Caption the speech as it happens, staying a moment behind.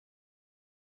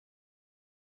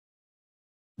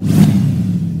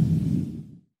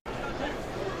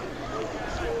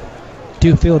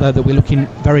do feel though that we're looking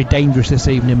very dangerous this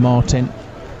evening, Martin.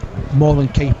 More than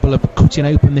capable of cutting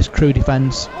open this Crewe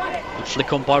defence.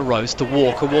 Flick on by Rose to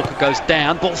Walker. Walker goes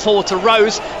down. Ball forward to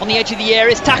Rose on the edge of the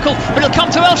area. It's tackled, but it'll come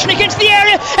to Elsnik into the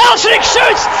area. Elsnik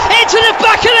shoots into the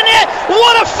back of the net.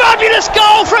 What a fabulous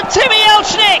goal from Timi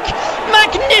Elsnik!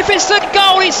 Magnificent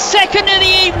goal, his second of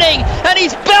the evening, and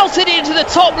he's belted into the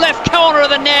top left corner of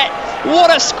the net.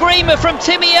 What a screamer from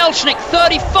Timi Elsnik.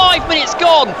 35 minutes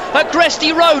gone at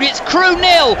Gresty Road. It's Crewe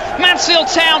 0, Mansfield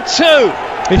Town 2.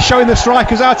 It's showing the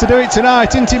strikers how to do it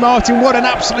tonight, isn't he, Martin? What an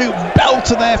absolute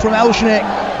belter there from Elsnik.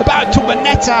 About took the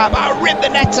net out, about ripped the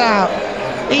net out.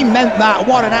 He meant that.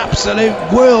 What an absolute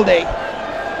worldie.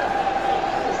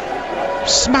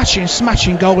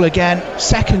 Smashing goal again.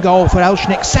 Second goal for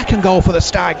Elsnik, second goal for the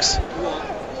Stags.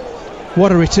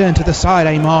 What a return to the side,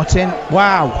 eh, Martin?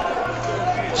 Wow.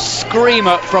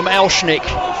 Screamer from Elsnik.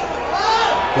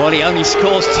 Well, he only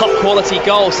scores top quality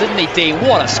goals, doesn't he, Dean?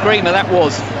 What a screamer that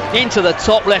was. Into the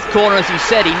top left corner, as you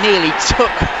said. He nearly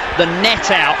took the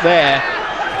net out there,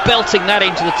 belting that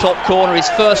into the top corner. His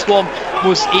first one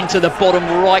was into the bottom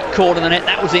right corner of the net.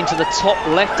 That was into the top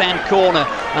left-hand corner.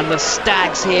 And the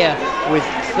Stags here with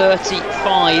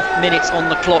 35 minutes on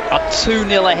the clock are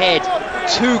 2-0 ahead.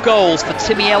 2 goals for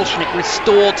Timi Elsnik,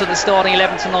 restored to the starting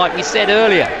 11 tonight. We said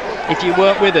earlier, if you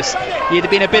weren't with us, you'd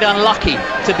have been a bit unlucky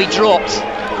to be dropped.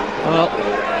 Well,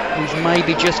 he's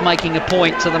maybe just making a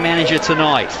point to the manager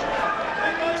tonight.